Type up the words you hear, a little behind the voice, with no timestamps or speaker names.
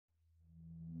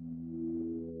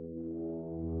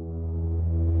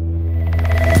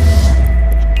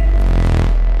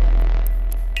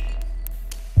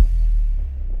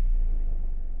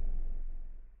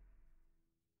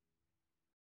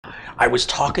I was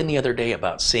talking the other day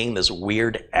about seeing this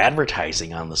weird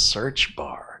advertising on the search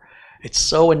bar. It's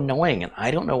so annoying, and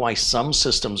I don't know why some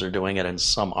systems are doing it and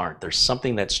some aren't. There's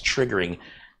something that's triggering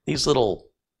these little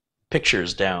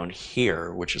pictures down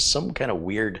here, which is some kind of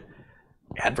weird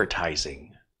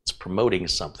advertising. It's promoting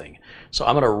something. So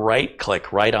I'm going to right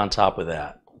click right on top of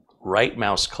that. Right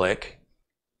mouse click.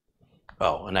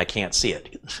 Oh, and I can't see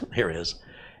it. Here it is.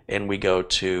 And we go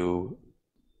to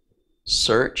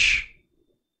search.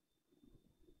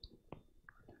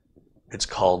 It's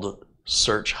called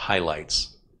search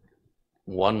highlights.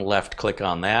 One left click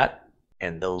on that,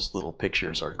 and those little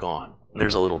pictures are gone.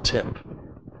 There's a little tip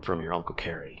from your Uncle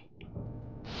Carey.